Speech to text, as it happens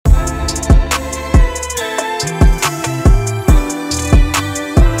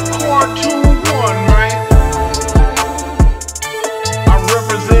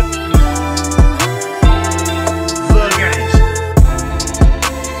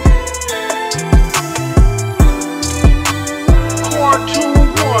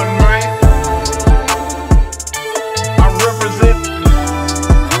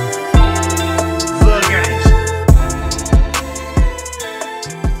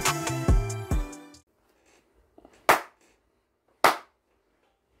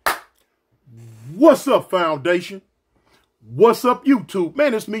What's up, Foundation? What's up, YouTube?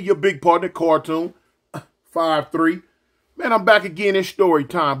 Man, it's me, your big partner, Cartoon 53. Man, I'm back again in story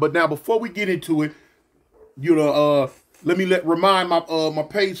time. But now, before we get into it, let me remind my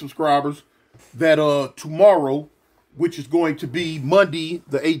paid subscribers that tomorrow, which is going to be Monday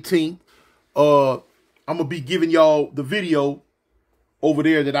the 18th, I'm gonna be giving y'all the video over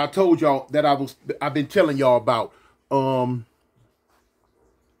there that I told y'all that I've been telling y'all about.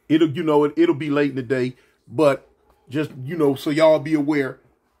 It'll be late in the day, but just, so y'all be aware,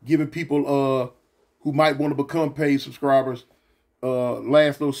 giving people who might want to become paid subscribers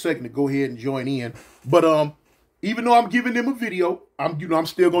last little second to go ahead and join in. But even though I'm giving them a video, I'm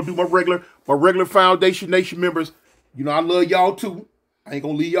still gonna do my regular Foundation Nation members. I love y'all too. I ain't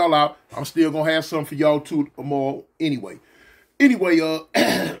gonna leave y'all out. I'm still gonna have something for y'all too tomorrow anyway. Anyway,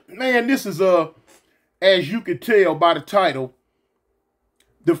 man, this is as you can tell by the title,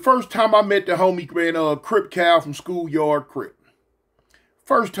 the first time I met the homie, man, Crip Cal from Schoolyard Crip.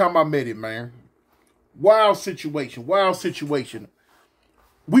 First time I met him, man. Wild situation.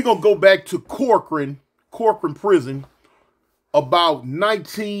 We gonna go back to Corcoran Prison about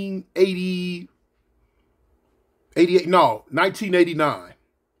 1989.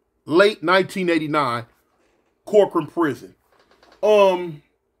 Late 1989, Corcoran Prison. When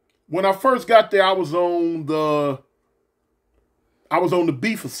I first got there, I was on the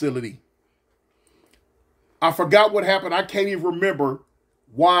B facility. I forgot what happened. I can't even remember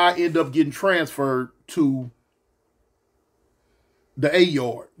why I ended up getting transferred to the A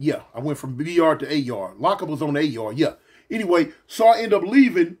yard. Yeah, I went from B yard to A yard. Lockup was on the A yard. Yeah. Anyway, so I ended up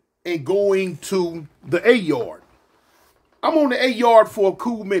leaving and going to the A yard. I'm on the A yard for a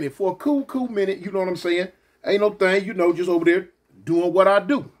cool minute. For a cool minute, you know what I'm saying? Ain't no thing, just over there doing what I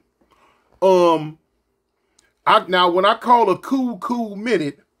do. Now, when I call a cool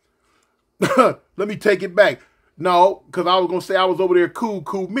minute, let me take it back. No, because I was going to say I was over there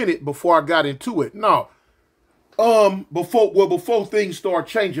cool minute before I got into it. No. Before things start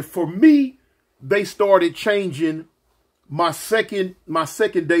changing, for me, they started changing my second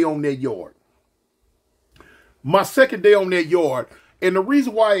day on that yard. My second day on that yard. And the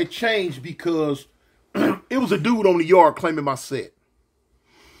reason why it changed, because it was a dude on the yard claiming my set.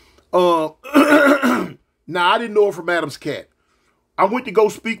 Now, I didn't know it from Adam's cat. I went to go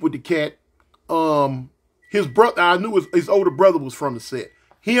speak with the cat. His brother, I knew his older brother was from the set.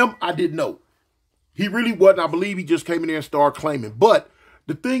 Him, I didn't know. He really wasn't. I believe he just came in there and started claiming. But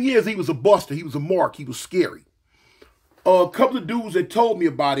the thing is, he was a buster. He was a mark. He was scary. A couple of dudes that told me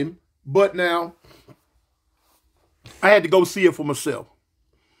about him, but now I had to go see it for myself.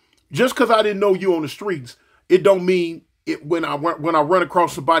 Just because I didn't know you on the streets, it don't mean it when I run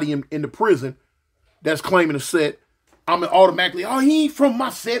across somebody in the prison that's claiming a set, I'm automatically, oh, he ain't from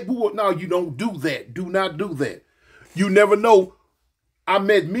my set. No, you don't do that. Do not do that. You never know. I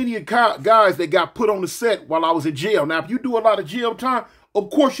met many guys that got put on the set while I was in jail. Now, if you do a lot of jail time,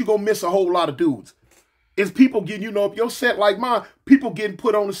 of course you're going to miss a whole lot of dudes. It's people getting, if your set like mine, people getting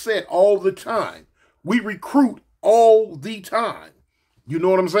put on the set all the time. We recruit all the time. You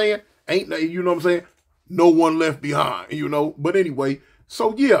know what I'm saying? You know what I'm saying? No one left behind, But anyway,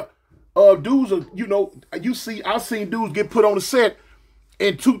 so yeah. Dudes are, I've seen dudes get put on the set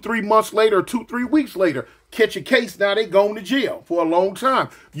and 2-3 months later, 2-3 weeks later, catch a case. Now they going to jail for a long time.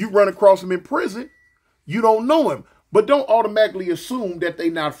 You run across them in prison, you don't know him, but don't automatically assume that they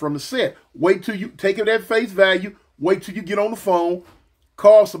not from the set. Wait till you take it at face value. Wait till you get on the phone,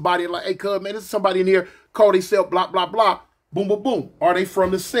 call somebody like, hey, cuz, man, there's somebody in here, call themselves blah, blah, blah, boom, boom, boom. Are they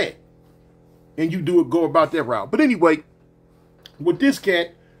from the set? And you go about that route. But anyway, with this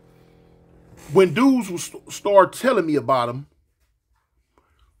cat, when dudes will start telling me about him,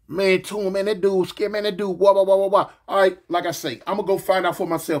 man, that dude was scared, man, that dude, wah. All right, like I say, I'm going to go find out for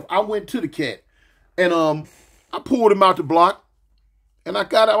myself. I went to the cat, and I pulled him out the block, and I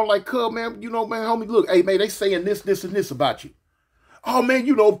got out, I was like, cuz, man, man, homie, look, hey, man, they saying this, and this about you. Oh, man,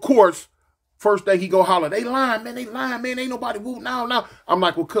 of course, first thing he go holler, they lying, man, ain't nobody woo, now. I'm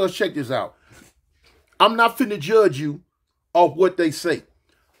like, well, cuz, check this out. I'm not finna judge you off what they say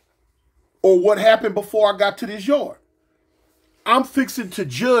or what happened before I got to this yard. I'm fixing to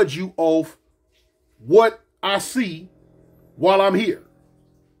judge you off what I see while I'm here.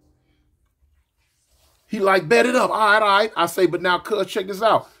 He like, bet it up. All right. I say, but now, cuz, check this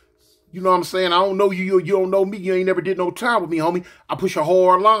out. You know what I'm saying? I don't know you. You don't know me. You ain't never did no time with me, homie. I push a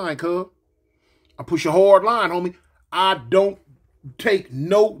hard line, cuz. I push a hard line, homie. I don't take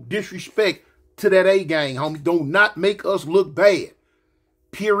no disrespect to that A-gang, homie. Do not make us look bad.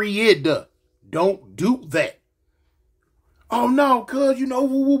 Period. Don't do that. Oh, no, cuz,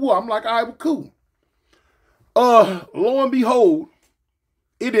 woo. I'm like, all right, well, cool. Lo and behold,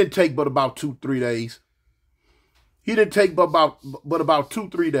 it didn't take but about 2-3 days. He didn't take but about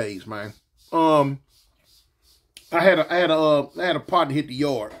 2-3 days, man. I had a partner hit the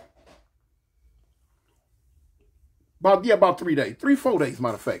yard. About 3 days. 3-4 days,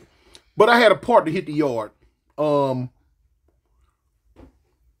 matter of fact. But I had a partner hit the yard. My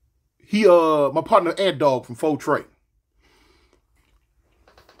partner Ant Dog from Faux Trey.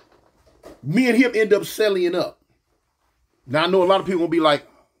 Me and him end up selling up. Now I know a lot of people will be like,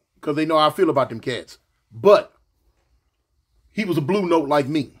 because they know how I feel about them cats. But he was a blue note like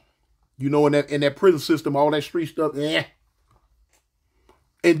me. You know, in that prison system, all that street stuff, yeah.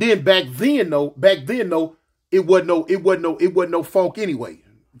 And then back then though, it wasn't no funk anyway.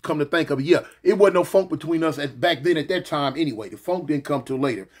 Come to think of it, yeah, it wasn't no funk between us back then at that time anyway. The funk didn't come till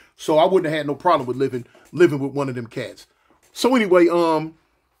later, so I wouldn't have had no problem with living with one of them cats. So anyway,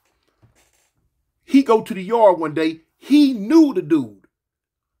 he go to the yard one day. He knew the dude.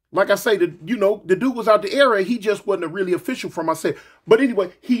 Like I say, the dude was out the area. He just wasn't a really official for myself. But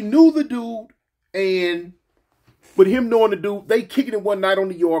anyway, he knew the dude, and with him knowing the dude, they kicking it one night on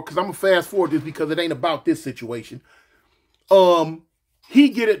the yard, because I'm going to fast forward this because it ain't about this situation. He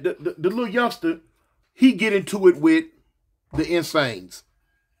get it, the little youngster, he get into it with the Insanes.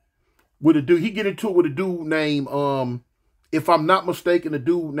 With a dude, he get into it with a dude named, if I'm not mistaken, a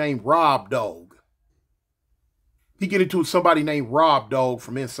dude named Rob Dog. He get into somebody named Rob Dog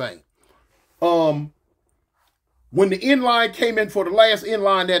from Insane. When the inline came in for the last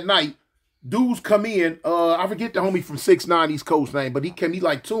inline that night, dudes come in. I forget the homie from 6'9", East Coast name, but he came. He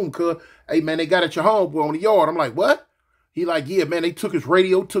like, "Tune, cuz, hey man, they got at your homeboy on the yard." I'm like, "What?" He like, "Yeah, man, they took his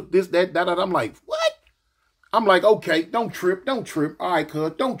radio, took this, that." I'm like, "What?" I'm like, "Okay, don't trip. All right,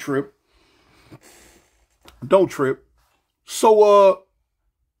 cuz, don't trip. So,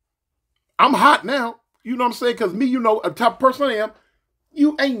 I'm hot now. You know what I'm saying? Because me, a type of person I am,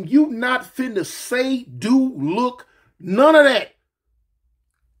 you not finna say, do, look, none of that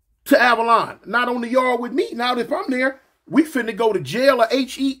to Avalon. Not on the yard with me. Now, if I'm there, we finna go to jail or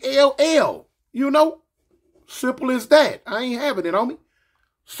HELL. Simple as that. I ain't having it on me.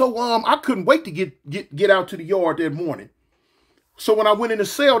 So, I couldn't wait to get out to the yard that morning. So when I went in the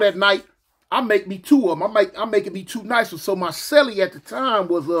cell that night, I make me 2 of them. I'm making me 2 nicer. So my cellie at the time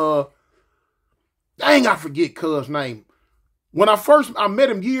was, dang, I forget cuz name. I met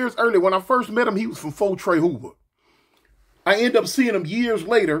him years earlier. When I first met him, he was from Faux Trey Hoover. I end up seeing him years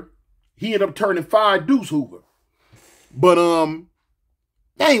later. He ended up turning 5 Deuce Hoover. But,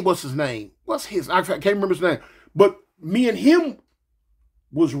 dang, what's his name? I can't remember his name. But me and him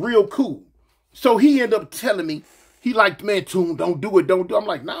was real cool. So he ended up telling me, he like, "Man, Tune, don't do it. I'm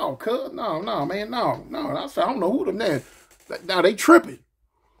like, "No, cuz, no, man, no. I said, "I don't know who them there. Now they tripping."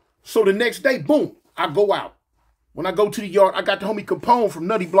 So the next day, boom, I go out. When I go to the yard, I got the homie Capone from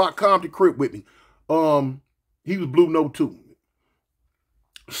Nutty Block Compton Crip with me. He was Blue Note too.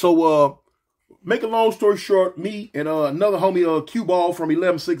 So, make a long story short, me and another homie, Q-Ball from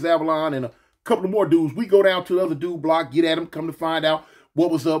 11-6 Avalon, and a couple of more dudes, we go down to the other dude block, get at him, come to find out what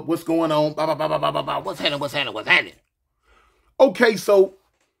was up, what's going on, what's happening. Okay, so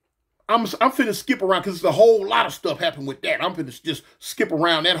I'm finna skip around because there's a whole lot of stuff happened with that. I'm finna just skip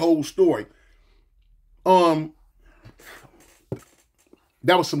around that whole story.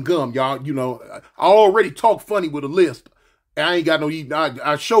 That was some gum, y'all. I already talk funny with a list. I ain't got no,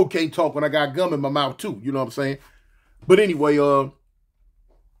 I sure can't talk when I got gum in my mouth too. You know what I'm saying? But anyway,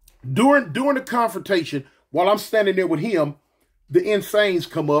 during the confrontation, while I'm standing there with him, the Insanes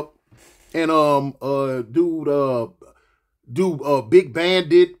come up and Big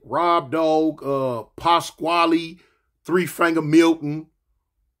Bandit, Rob Dog, Pasquale, Three Finger Milton,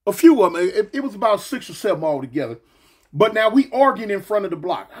 a few of them. It was about 6 or 7 all together. But now we arguing in front of the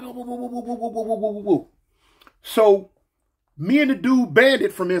block. So me and the dude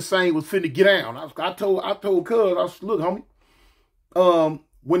Bandit from Insane was finna get down. I told cuz, "Look, homie,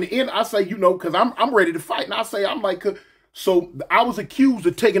 when the end, I say, because I'm ready to fight. And I'm like, so I was accused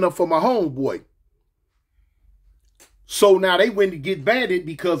of taking up for my homeboy. So now they went to get Bandit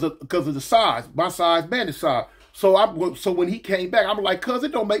because of the size, my size, Bandit size. So when he came back, I'm like, cuz,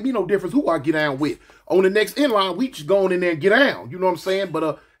 it don't make me no difference who I get down with. On the next inline, we just going in there and get down. You know what I'm saying?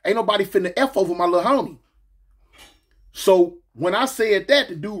 But ain't nobody finna F over my little homie. So when I said that,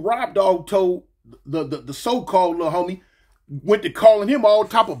 the dude Rob Dog told the so-called little homie, went to calling him all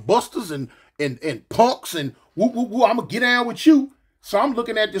type of busters and punks and woo, I'm gonna get down with you. So I'm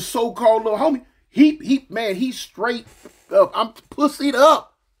looking at this so-called little homie. He straight up. I'm pussied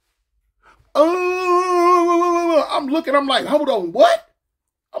up. I'm looking, I'm like, hold on, what?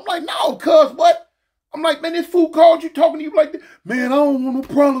 I'm like, no, cuz, what? I'm like, man, this fool called you talking to you like that. Man, I don't want no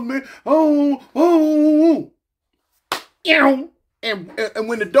problems, man. Oh. And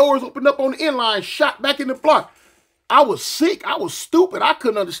when the doors opened up on the inline, shot back in the block. I was sick. I was stupid. I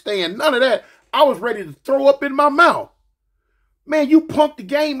couldn't understand none of that. I was ready to throw up in my mouth. Man, you punked the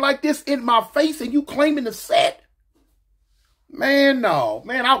game like this in my face and you claiming the set? Man, no.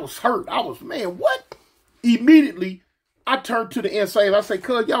 Man, I was hurt. Man, what? Immediately, I turned to the insane. I say,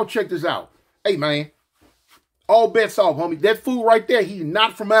 cuz, y'all check this out. Hey, man. All bets off, homie. That fool right there, he's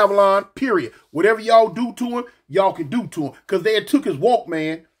not from Avalon, period. Whatever y'all do to him, y'all can do to him. Because they had took his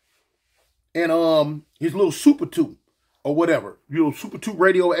Walkman and his little Super 2 or whatever. You know, Super 2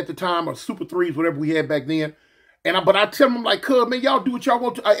 radio at the time or Super 3s, whatever we had back then. But I tell them, like, cuz, man, y'all do what y'all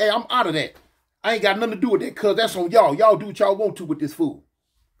want to. Hey, I'm out of that. I ain't got nothing to do with that, cuz. That's on y'all. Y'all do what y'all want to with this fool.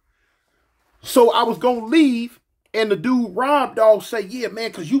 So I was going to leave, and the dude, Rob Dog, say, yeah, man,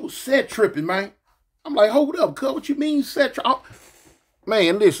 because you was set tripping, man. I'm like, hold up, cuz, what you mean set tripping?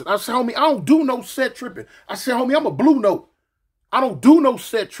 Man, listen, I said, homie, I don't do no set tripping. I said, homie, I'm a blue note. I don't do no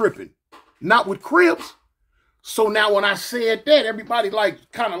set tripping. Not with Crips. So now when I said that, everybody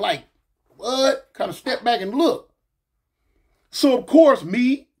kind of what? Kind of stepped back and looked. So, of course,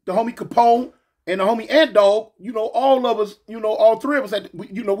 me, the homie Capone, and the homie Ant Dog, you know, all of us, you know, all three of us,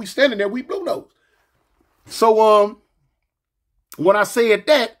 we standing there, we blue notes. So, when I said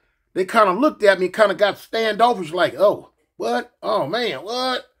that, they kind of looked at me and kind of got standoffish like, oh, what? Oh, man,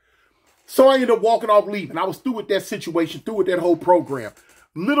 what? So I ended up walking off leaving. I was through with that situation, through with that whole program.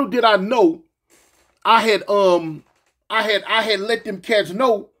 Little did I know, I had let them cats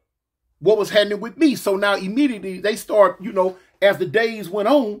know what was happening with me. So now immediately they start, you know, as the days went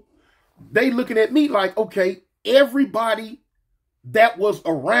on, they looking at me like, okay, everybody that was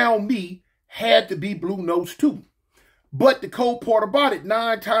around me had to be blue notes too. But the cold part about it,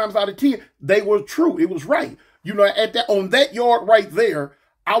 9 times out of 10, they were true. It was right. You know, on that yard right there,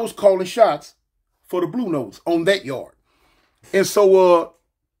 I was calling shots for the blue notes on that yard. And so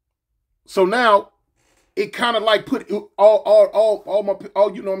now it kind of like put all my,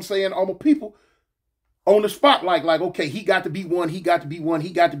 you know what I'm saying, all my people on the spotlight, like, okay, he got to be one, he got to be one, he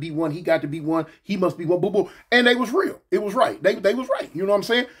got to be one, he got to be one, he must be one, boom, boom. And they was real. It was right. They was right. You know what I'm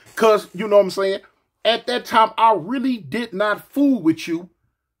saying? Because, you know what I'm saying, at that time, I really did not fool with you.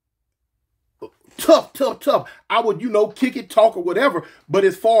 Tough. I would, you know, kick it, talk, or whatever. But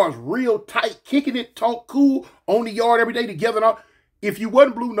as far as real tight, kicking it, talk, cool, on the yard every day together, and all, if you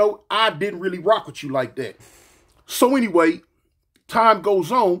wasn't blue note, I didn't really rock with you like that. So anyway, time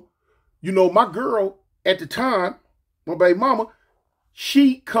goes on. You know, my girl at the time, my baby mama,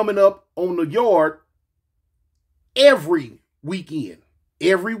 she coming up on the yard every weekend.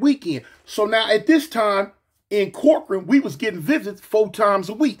 So now at this time in Corcoran, we was getting visits 4 times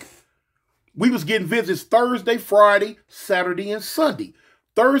a week. We was getting visits Thursday, Friday, Saturday, and Sunday.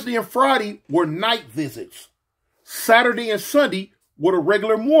 Thursday and Friday were night visits. Saturday and Sunday were the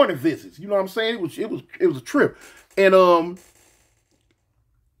regular morning visits. You know what I'm saying? It was a trip. And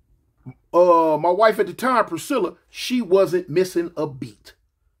my wife at the time, Priscilla, she wasn't missing a beat.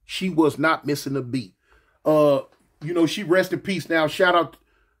 She was not missing a beat. You know, she rest in peace now. Shout out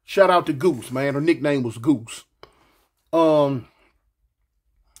to Goose, man. Her nickname was Goose.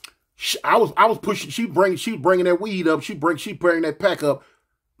 I was pushing. She was bringing that weed up. She bringing that pack up.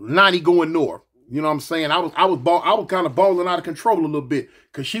 90 going north. You know what I'm saying? I was kind of balling out of control a little bit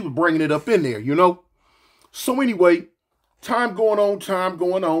because she was bringing it up in there. You know. So anyway, time going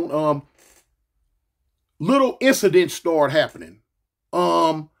on. Little incidents start happening.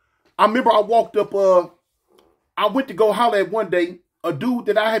 I remember I walked up. I went to go holler at one day. A dude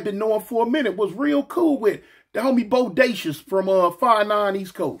that I had been knowing for a minute, was real cool with, the homie Bodacious from 59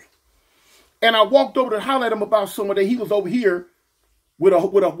 East Coast. And I walked over to holler at him about someone that he was over here with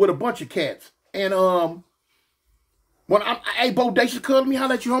a bunch of cats. And when hey Bodacious, cuz, let me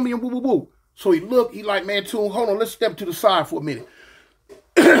holler at you, homie, and woo. So he looked, he like, man, Toon, hold on, let's step to the side for a minute.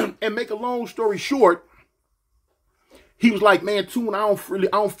 And make a long story short, he was like, man, Toon, I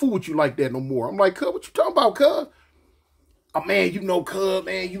don't fool with you like that no more. I'm like, cuz, what you talking about, cuz? Oh, man, you know, cuz,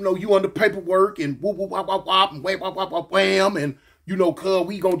 man, you know, you under paperwork and whoop, wop, wop, wop, and wham, and, you know, cuz,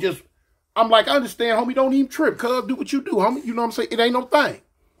 we gonna just, I'm like, I understand, homie, don't even trip, cuz, do what you do, homie, you know what I'm saying? It ain't no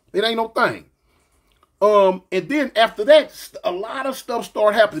thing. And then after that, a lot of stuff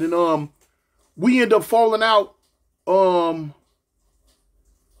started happening. We end up falling out,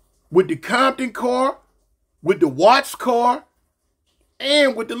 with the Compton car, with the Watts car,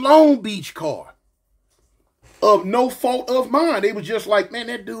 and with the Long Beach car. Of no fault of mine. They was just like, man,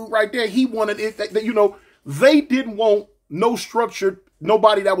 that dude right there, he wanted it. You know, they didn't want no structured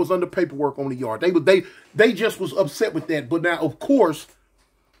nobody that was under paperwork on the yard. They just was upset with that. But now, of course,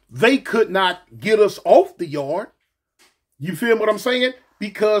 they could not get us off the yard. You feel what I'm saying?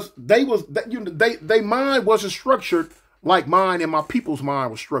 Because they mind wasn't structured like mine and my people's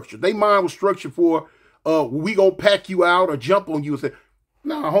mind was structured. They mind was structured for we gonna pack you out or jump on you and say,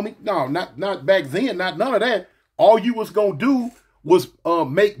 no, homie, no, not back then, not none of that. All you was gonna do was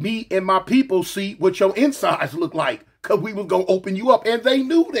make me and my people see what your insides look like, because we was gonna open you up, and they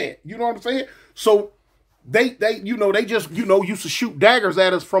knew that. You know what I'm saying? So they just used to shoot daggers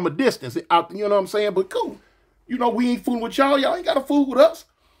at us from a distance. Out, you know what I'm saying? But cool, we ain't fooling with y'all. Y'all ain't got to fool with us.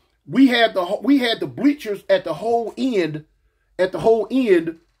 We had the bleachers at the whole end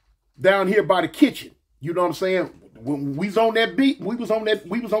down here by the kitchen. You know what I'm saying? When we was on that beat, we was on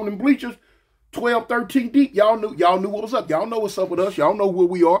them bleachers 12, 13 deep. Y'all knew what was up. Y'all know what's up with us. Y'all know where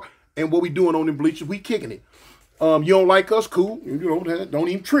we are and what we doing on them bleachers. We kicking it. You don't like us, cool. Don't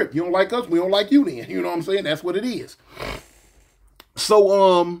even trip. You don't like us, we don't like you then. You know what I'm saying? That's what it is.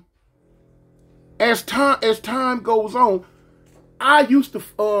 So as time goes on, I used to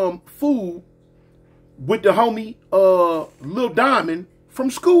fool with the homie Lil Diamond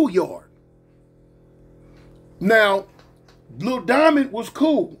from Schoolyard. Now, Lil Diamond was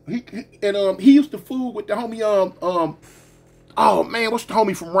cool. He used to fool with the homie oh man, what's the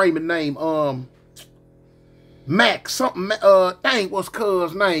homie from Raymond name? Mac something. Dang, what's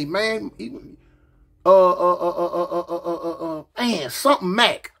cuz name, man? Man, something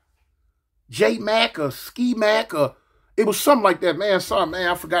Mac. J Mac or Ski Mac or it was something like that, man. Sorry, man,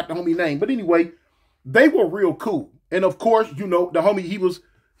 I forgot the homie name. But anyway, they were real cool. And of course, the homie, he was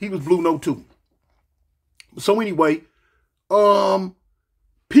Blue Note too. So anyway,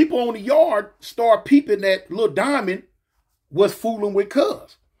 people on the yard start peeping that Lil Diamond was fooling with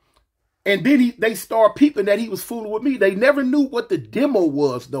cuz. And then they start peeping that he was fooling with me. They never knew what the demo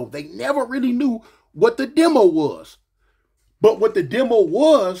was, though. They never really knew what the demo was. But what the demo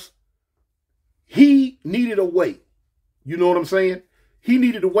was, he needed a way. You know what I'm saying? He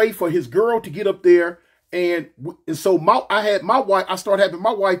needed a way for his girl to get up there. And so I started having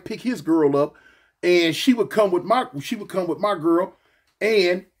my wife pick his girl up, and she would come with my girl.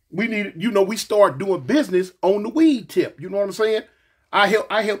 And we started doing business on the weed tip. You know what I'm saying? I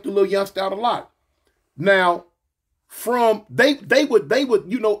helped the little youngster out a lot. Now, they would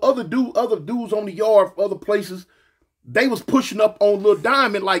other dudes on the yard, other places, they was pushing up on Lil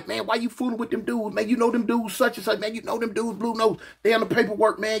Diamond like, man, why you fooling with them dudes, man? You know them dudes such and such, man. You know them dudes Blue Nose. They on the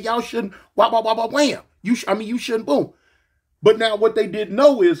paperwork, man. Y'all shouldn't wham. You shouldn't boom. But now what they didn't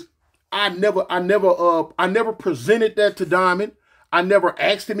know is I never presented that to Diamond. I never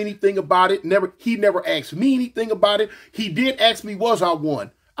asked him anything about it. He never asked me anything about it. He did ask me, was I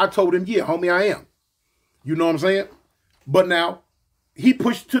one? I told him, yeah, homie, I am. You know what I'm saying? But now, he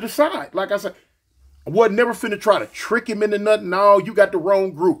pushed to the side. Like I said, I wasn't never finna try to trick him into nothing. No, you got the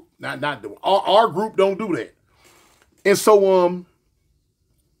wrong group. Our group don't do that. And so,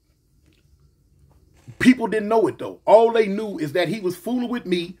 people didn't know it, though. All they knew is that he was fooling with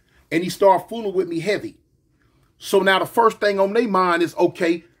me, and he started fooling with me heavy. So now the first thing on their mind is,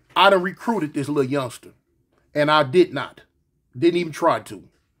 okay, I done recruited this little youngster. And I did not. Didn't even try to.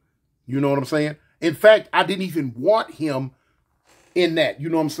 You know what I'm saying? In fact, I didn't even want him in that. You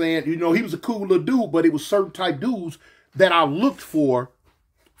know what I'm saying? He was a cool little dude, but it was certain type dudes that I looked for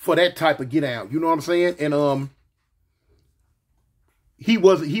that type of get out. You know what I'm saying? And he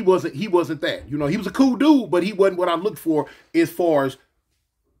wasn't that. He was a cool dude, but he wasn't what I looked for as far as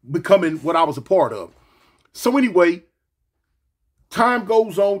becoming what I was a part of. So anyway, time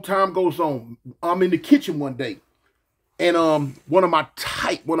goes on. I'm in the kitchen one day, and one of my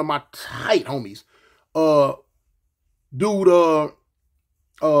tight homies, I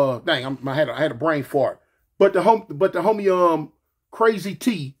had a brain fart. But the homie Crazy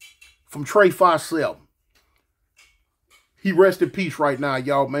T from Trey 57. He rest in peace right now,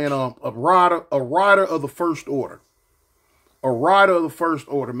 y'all, man. A rider of the first order. A rider of the first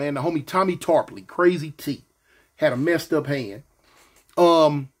order, man. The homie Tommy Tarpley, Crazy T, had a messed up hand.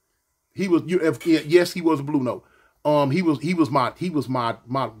 He was yes, he was a Blue Note. He was my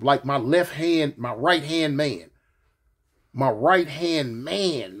left hand, my right hand man. My right hand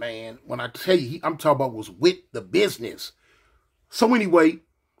man. When I tell you, I'm talking about was with the business. So anyway,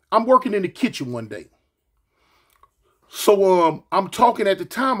 I'm working in the kitchen one day. So I'm talking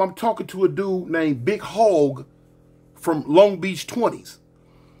to a dude named Big Hog from Long Beach 20s.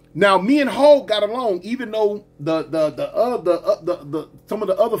 Now, me and Hog got along, even though some of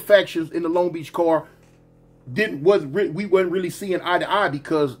the other factions in the Long Beach car we wasn't really seeing eye to eye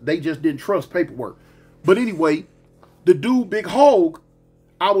because they just didn't trust paperwork. But anyway, the dude Big Hog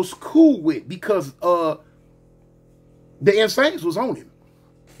I was cool with because the Insanes was on him.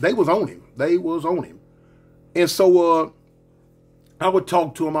 They was on him. They was on him. And so I would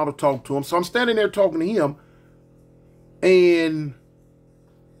talk to him. I would talk to him. So I'm standing there talking to him. And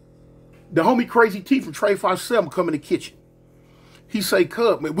the homie Crazy T from Trade 57 come in the kitchen. He say,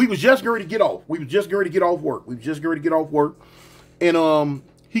 "Cub, man, we was just going to get off. We was just going to get off work. We was just going to get off work." And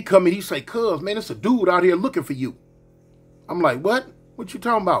he come in, he say, "Cuz, man, it's a dude out here looking for you." I'm like, "What? What you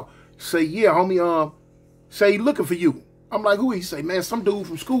talking about?" Say, "Yeah, homie, say he looking for you." I'm like, "Who?" He say, "Man, some dude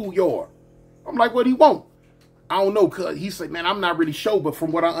from schoolyard." I'm like, "What he want?" "I don't know, cuz." He say, "Man, I'm not really sure, but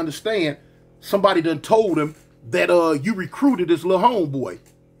from what I understand, somebody done told him that you recruited this little homeboy,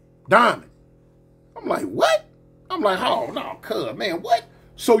 Diamond." I'm like, "What?" I'm like, "Oh, no, cuz, man, what?"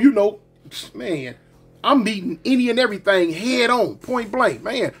 So, you know, man, I'm meeting any and everything head on, point blank,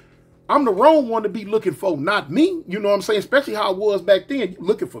 man. I'm the wrong one to be looking for, not me. You know what I'm saying? Especially how I was back then. You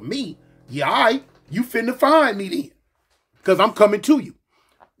looking for me. Yeah, all right. You finna find me then. Because I'm coming to you.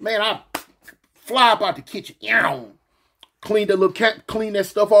 Man, I fly up out the kitchen. Clean that little cat, clean that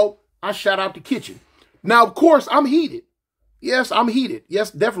stuff off. I shot out the kitchen. Now, of course, I'm heated. Yes, I'm heated.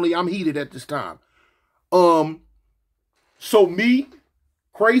 Yes, definitely I'm heated at this time. So me,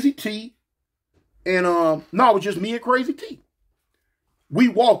 Crazy T, and no, it was just me and Crazy T. We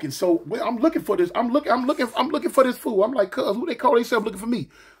walking, so I'm looking for this. I'm looking for this fool. I'm like, "Cuz, who they call themselves looking for me?"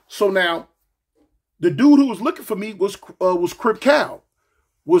 So now, the dude who was looking for me was Crip Cal,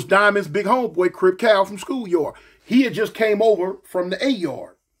 was Diamond's big homeboy, Crip Cal from schoolyard. He had just came over from the A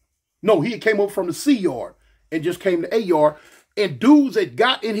yard. No, he had came over from the C yard and just came to A yard. And dudes had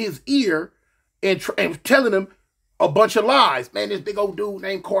got in his ear and telling him a bunch of lies. "Man, this big old dude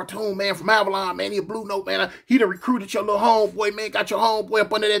named Cartoon, man, from Avalon, man, he a Blue Note, man. He done recruited your little homeboy, man, got your homeboy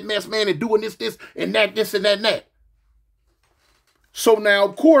up under that mess, man, and doing this, and that, this, and that, and that." So now,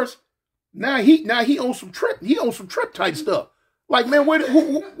 of course, now he on some trip. He on some trip type stuff. Like, man,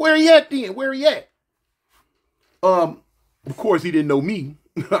 where he at then? Where he at? Of course, he didn't know me.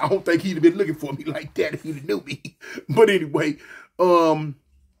 I don't think he'd have been looking for me like that if he'd knew me. But anyway,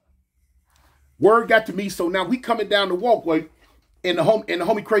 word got to me, so now we coming down the walkway, and the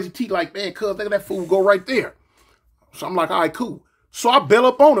homie Crazy T like, "Man, cuz, look at that fool go right there." So I'm like, "All right, cool." So I bail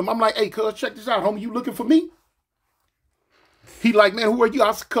up on him. I'm like, "Hey, cuz, check this out, homie. You looking for me?" He like, "Man, who are you?"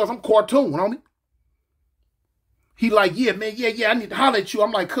 I said, "Cuz, I'm Cartoon, homie." He like, "Yeah, man, yeah, I need to holler at you."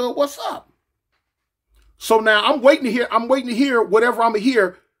 I'm like, "Cuz, what's up?" So now I'm waiting to hear whatever I'm going to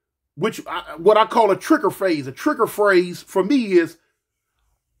hear, what I call a trigger phrase. A trigger phrase for me is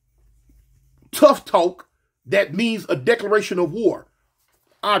tough talk that means a declaration of war.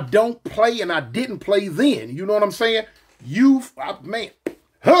 I don't play and I didn't play then. You know what I'm saying?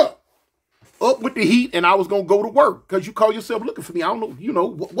 Up with the heat, and I was going to go to work because you call yourself looking for me. I don't know, you know,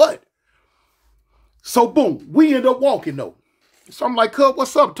 what? So boom, we end up walking though. So I'm like, "Cub,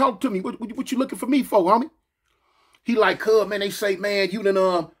 what's up? Talk to me. What you looking for me for, homie?" He like, "Cub, man, they say, man, you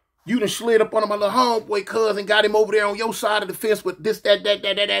done slid up on my little homeboy, cuz, and got him over there on your side of the fence with this,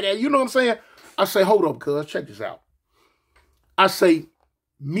 that. You know what I'm saying? I say, "Hold up, cuz, check this out." I say,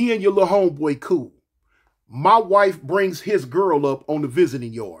 "Me and your little homeboy cool. My wife brings his girl up on the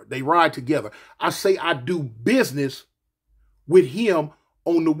visiting yard. They ride together. I say, I do business with him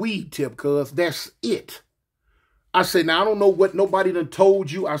on the weed tip, cuz. That's it." I say, "Now, I don't know what nobody done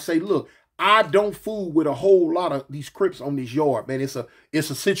told you." I say, "Look, I don't fool with a whole lot of these Crips on this yard, man. It's a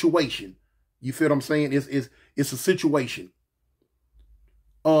situation. You feel what I'm saying? It's a situation.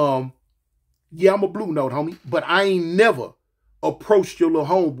 Yeah, I'm a Blue Note, homie, but I ain't never approached your little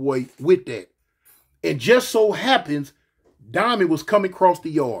homeboy with that. And just so happens, Diamond was coming across the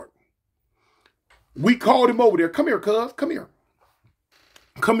yard. We called him over there. Come here, cuz. Come here.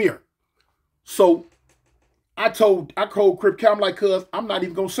 Come here." So I called Crip Cal. I'm like, "Cuz, I'm not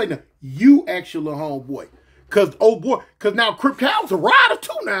even going to say nothing. You ask your little homeboy." Because now Crip Cal's a rider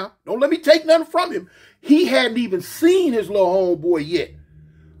too now. Don't let me take nothing from him. He hadn't even seen his little homeboy yet.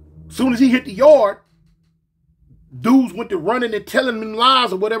 Soon as he hit the yard, dudes went to running and telling him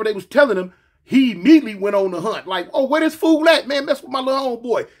lies or whatever they was telling him. He immediately went on the hunt. Like, "Oh, where this fool at, man? Mess with my little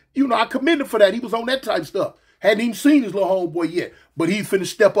homeboy." You know, I commend him for that. He was on that type of stuff. Hadn't even seen his little homeboy yet. But he's finna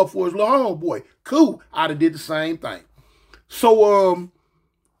step up for his little homeboy. Cool. I'd have did the same thing. So,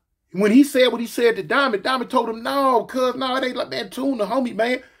 when he said what he said to Diamond, Diamond told him, "No, cuz, no, it ain't like, man, Tune the homie,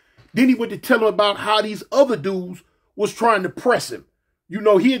 man." Then he went to tell him about how these other dudes was trying to press him. You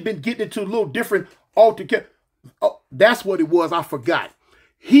know, he had been getting into a little different altercation. Oh, that's what it was. I forgot.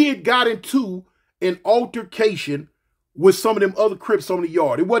 He had got into an altercation with some of them other Crips on the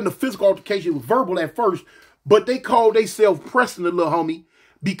yard. It wasn't a physical altercation. It was verbal at first, but they called themselves pressing the little homie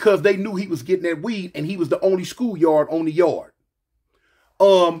because they knew he was getting that weed and he was the only schoolyard on the yard.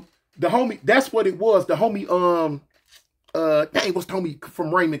 The homie, that's what it was. The homie, dang, what's the homie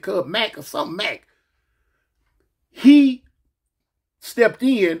from Raymond Cub? Mac or something, Mac. He stepped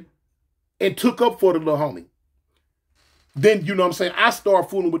in and took up for the little homie. Then, you know what I'm saying, I started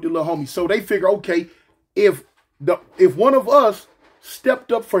fooling with the little homie. So they figure, okay, if one of us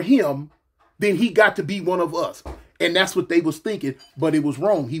stepped up for him, then he got to be one of us. And that's what they was thinking, but it was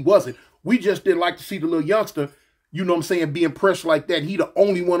wrong. He wasn't. We just didn't like to see the little youngster, you know what I'm saying, being pressed like that. He the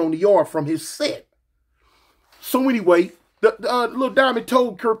only one on the yard from his set. So anyway, the little Diamond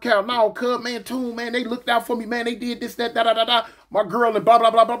told Crip Cow, no, cub, man, Toon, man, they looked out for me, man. They did this, that, da, da, da, da. My girl and blah,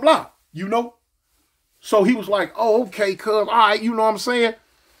 blah, blah, blah, blah. You know? So he was like, oh, okay, cuz, all right, you know what I'm saying?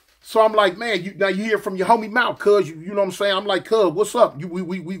 So I'm like, man, now you hear from your homie mouth, cuz, you know what I'm saying? I'm like, cuz, what's up?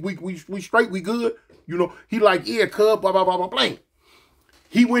 We straight, we good? You know, he like, yeah, cuz, blah, blah, blah, blah, blah.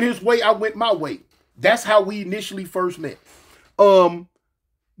 He went his way, I went my way. That's how we initially first met.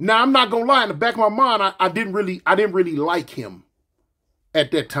 Now I'm not gonna lie, in the back of my mind, I didn't really like him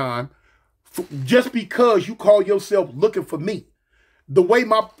at that time, just because you call yourself looking for me. The way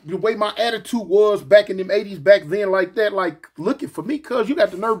my attitude was back in them 80s, back then, like that, like looking for me, cuz you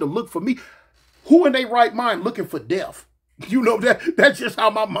got the nerve to look for me. Who in their right mind looking for death? You know, that's just how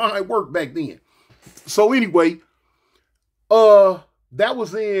my mind worked back then. So anyway, that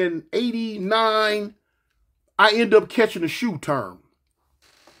was in 89. I end up catching a shoe term.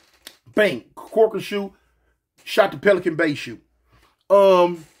 Bang, Corker shoe, shot the Pelican Bay shoe.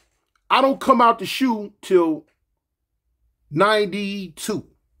 I don't come out the shoe till 92.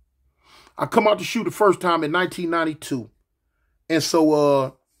 I come out the shoe the first time in 1992. And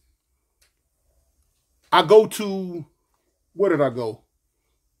so I go to, where did I go?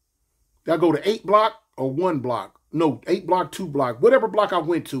 Did I go to 8 block or 1 block? No, 8 block, 2 block, whatever block I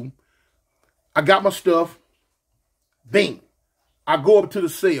went to. I got my stuff. Bing. I go up to the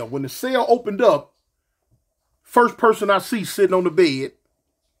cell. When the cell opened up, first person I see sitting on the bed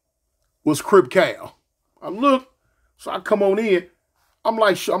was Crip Cal. I look, so I come on in. I'm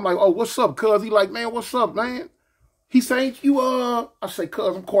like, oh, what's up, cuz? He like, man, what's up, man? He say, ain't you, I say,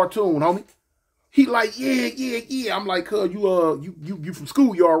 cuz, I'm cartoon, homie. He like, yeah. I'm like, cuz, you from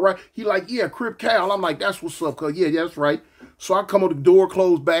schoolyard, right? He like, yeah, Crip Cal. I'm like, that's what's up, cuz. Yeah, that's right. So I come on, the door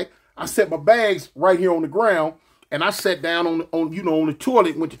closed back. I set my bags right here on the ground, and I sat down on the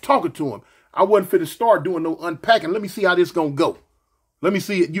toilet and went to talking to him. I wasn't finna start doing no unpacking. Let me see how this gonna go. Let me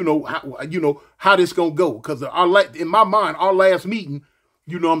see it, how this gonna go. Because in my mind, our last meeting,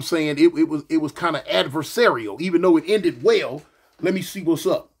 you know what I'm saying, it was kind of adversarial. Even though it ended well, let me see what's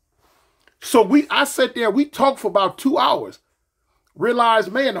up. So I sat there, we talked for about 2 hours.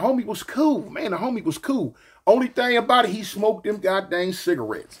 Realized, man, the homie was cool. Man, the homie was cool. Only thing about it, he smoked them goddamn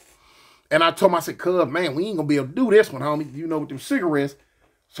cigarettes. And I told him, I said, cuz, man, we ain't gonna be able to do this one, homie, with them cigarettes.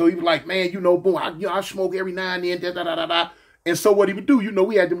 So he was like, man, boom, I smoke every now and then, da-da-da-da-da. And so what he would do,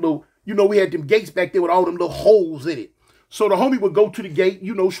 we had them little, we had them gates back there with all them little holes in it. So the homie would go to the gate,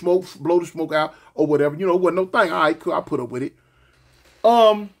 smoke, blow the smoke out or whatever. Wasn't no thing. All right, cool, I put up with it.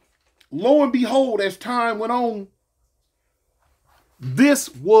 Lo and behold, as time went on, this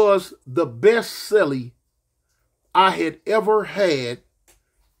was the best celly I had ever had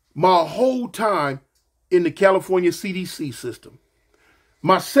my whole time in the California CDC system.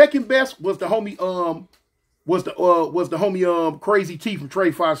 My second best was the homie Crazy T from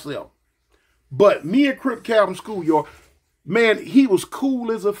Trey Ficel. But me and Crip Cal from schoolyard, man, he was cool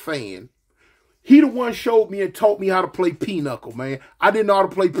as a fan. He the one showed me and taught me how to play pinochle, man. I didn't know how to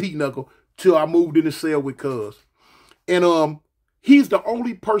play pinochle till I moved in the cell with cuz. And he's the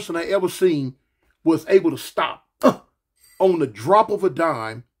only person I ever seen was able to stop on the drop of a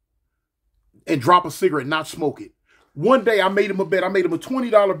dime and drop a cigarette, not smoke it. One day I made him a bet. I made him a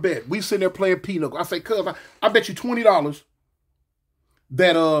 $20 bet. We sitting there playing pinochle. I say, cuz, I bet you $20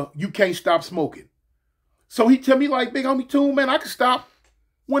 that you can't stop smoking. So he tell me like, big homie Toon, man, I can stop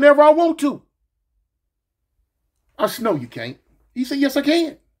whenever I want to. I said, no, you can't. He said, yes, I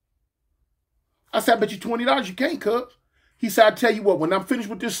can. I said, I bet you $20 you can't, cuz. He said, I tell you what, when I'm finished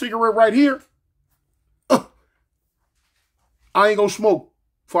with this cigarette right here, I ain't gonna smoke.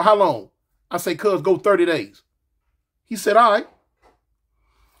 For how long? I say, cuz, go 30 days. He said, all right.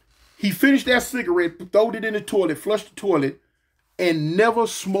 He finished that cigarette, throwed it in the toilet, flushed the toilet, and never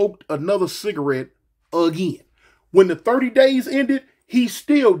smoked another cigarette again. When the 30 days ended, he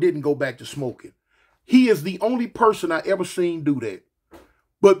still didn't go back to smoking. He is the only person I ever seen do that.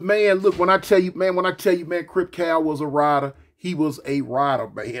 But man, look, when I tell you, man, Crip Cal was a rider. He was a rider,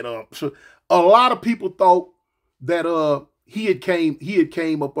 man. So a lot of people thought that he had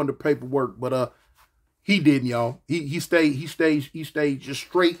came up under paperwork, but he didn't, y'all. He stayed just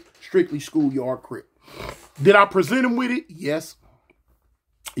strictly schoolyard crip. Did I present him with it? Yes.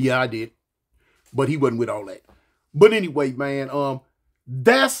 Yeah, I did. But he wasn't with all that. But anyway, man,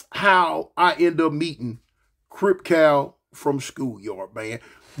 that's how I end up meeting Crip Cal from schoolyard, man.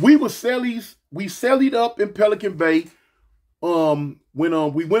 We were cellies. We cellied up in Pelican Bay. When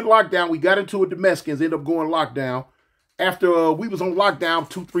we went lockdown, we got into it. The Mexicans ended up going lockdown. After we was on lockdown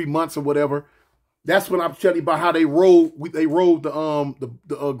 2-3 months or whatever, that's when I'm telling you about how they rode. They rode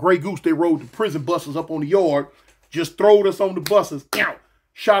the Grey Goose. They rode the prison buses up on the yard. Just throwed us on the buses.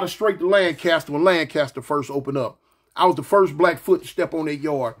 Shot us straight to Lancaster when Lancaster first opened up. I was the first Blackfoot to step on that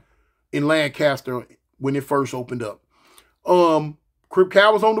yard in Lancaster when it first opened up. Crip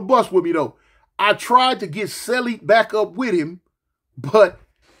Cal was on the bus with me, though. I tried to get Selly back up with him, but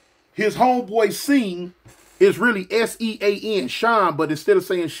his homeboy Scene is really S-E-A-N, Sean, but instead of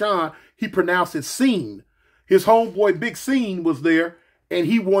saying Sean, he pronounced it Scene. His homeboy Big Scene was there, and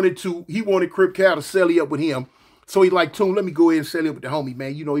he wanted Crip Cal to Selly up with him. So he like, Toon, let me go ahead and Selly up with the homie,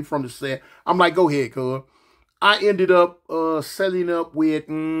 man. You know, he from the set. I'm like, go ahead, cuz. I ended up selling up with,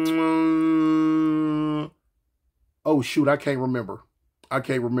 oh, shoot, I can't remember.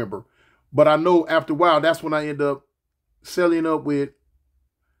 But I know after a while, that's when I end up selling up they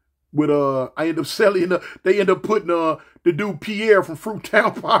end up putting the dude Pierre from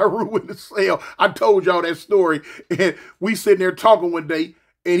Fruittown Pyru in the cell. I told y'all that story. And we sitting there talking one day,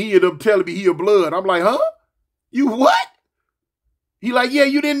 and he ended up telling me he a blood. I'm like, huh? You what? He like, yeah,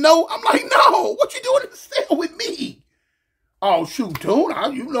 you didn't know? I'm like, no, what you doing in the cell with me? Oh, shoot, Toon,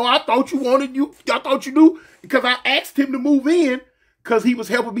 I thought you knew. Because I asked him to move in because he was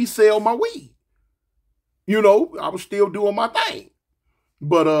helping me sell my weed. You know, I was still doing my thing.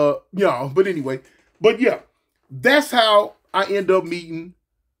 But, but anyway. But, yeah, that's how I end up meeting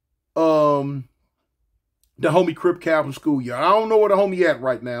the homie Crip Cal from schoolyard. I don't know where the homie at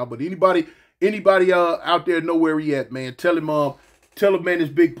right now, but anybody out there know where he at, man. Tell him, man, this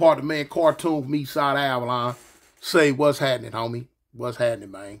big part of man, cartoon from East Side Avalon. Say, what's happening, homie? What's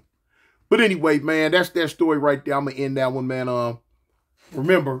happening, man? But anyway, man, that's that story right there. I'm going to end that one, man.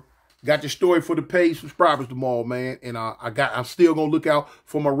 Remember, got the story for the paid subscribers tomorrow, man. And I'm still going to look out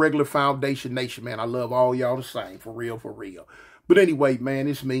for my regular Foundation Nation, man. I love all y'all the same, for real, for real. But anyway, man,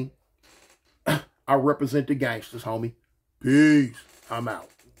 it's me. I represent the gangsters, homie. Peace. I'm out.